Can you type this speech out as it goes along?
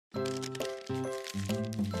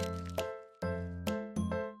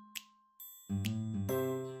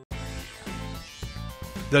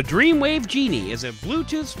The Dreamwave Genie is a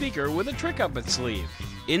Bluetooth speaker with a trick up its sleeve.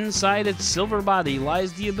 Inside its silver body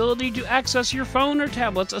lies the ability to access your phone or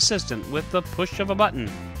tablet's assistant with the push of a button.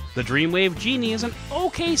 The Dreamwave Genie is an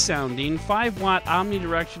okay-sounding 5-watt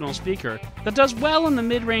omnidirectional speaker that does well in the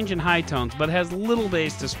mid-range and high tones but has little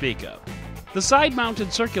bass to speak of. The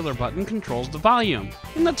side-mounted circular button controls the volume,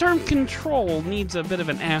 and the term control needs a bit of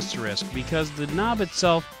an asterisk because the knob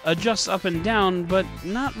itself adjusts up and down but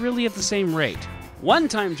not really at the same rate. One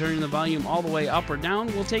time turning the volume all the way up or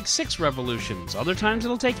down will take 6 revolutions, other times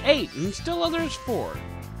it'll take 8, and still others 4.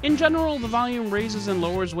 In general, the volume raises and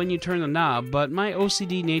lowers when you turn the knob, but my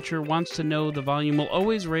OCD nature wants to know the volume will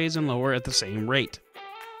always raise and lower at the same rate.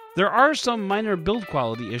 There are some minor build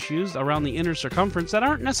quality issues around the inner circumference that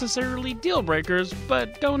aren't necessarily deal breakers,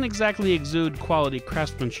 but don't exactly exude quality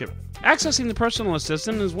craftsmanship. Accessing the personal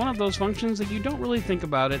assistant is one of those functions that you don't really think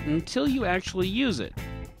about it until you actually use it.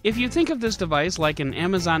 If you think of this device like an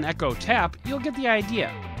Amazon Echo Tap, you'll get the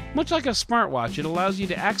idea. Much like a smartwatch, it allows you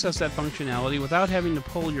to access that functionality without having to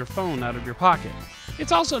pull your phone out of your pocket.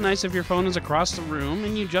 It's also nice if your phone is across the room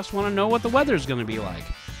and you just want to know what the weather's going to be like.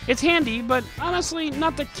 It's handy, but honestly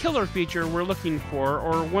not the killer feature we're looking for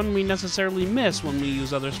or one we necessarily miss when we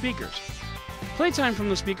use other speakers. Playtime from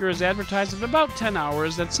the speaker is advertised at about 10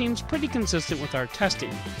 hours. That seems pretty consistent with our testing.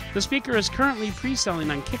 The speaker is currently pre-selling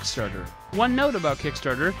on Kickstarter. One note about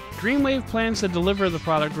Kickstarter, Dreamwave plans to deliver the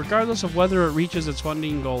product regardless of whether it reaches its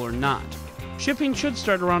funding goal or not. Shipping should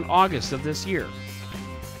start around August of this year.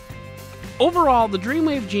 Overall, the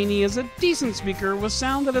Dreamwave Genie is a decent speaker with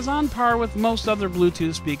sound that is on par with most other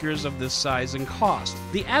Bluetooth speakers of this size and cost.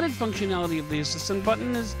 The added functionality of the assistant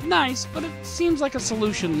button is nice, but it seems like a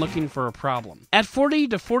solution looking for a problem. At $40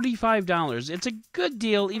 to $45, it's a good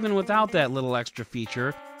deal even without that little extra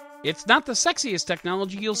feature. It's not the sexiest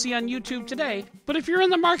technology you'll see on YouTube today, but if you're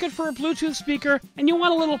in the market for a Bluetooth speaker and you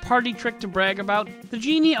want a little party trick to brag about, the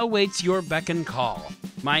Genie awaits your beck and call.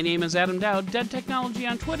 My name is Adam Dowd, Dead Technology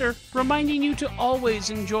on Twitter, reminding you to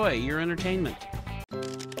always enjoy your entertainment.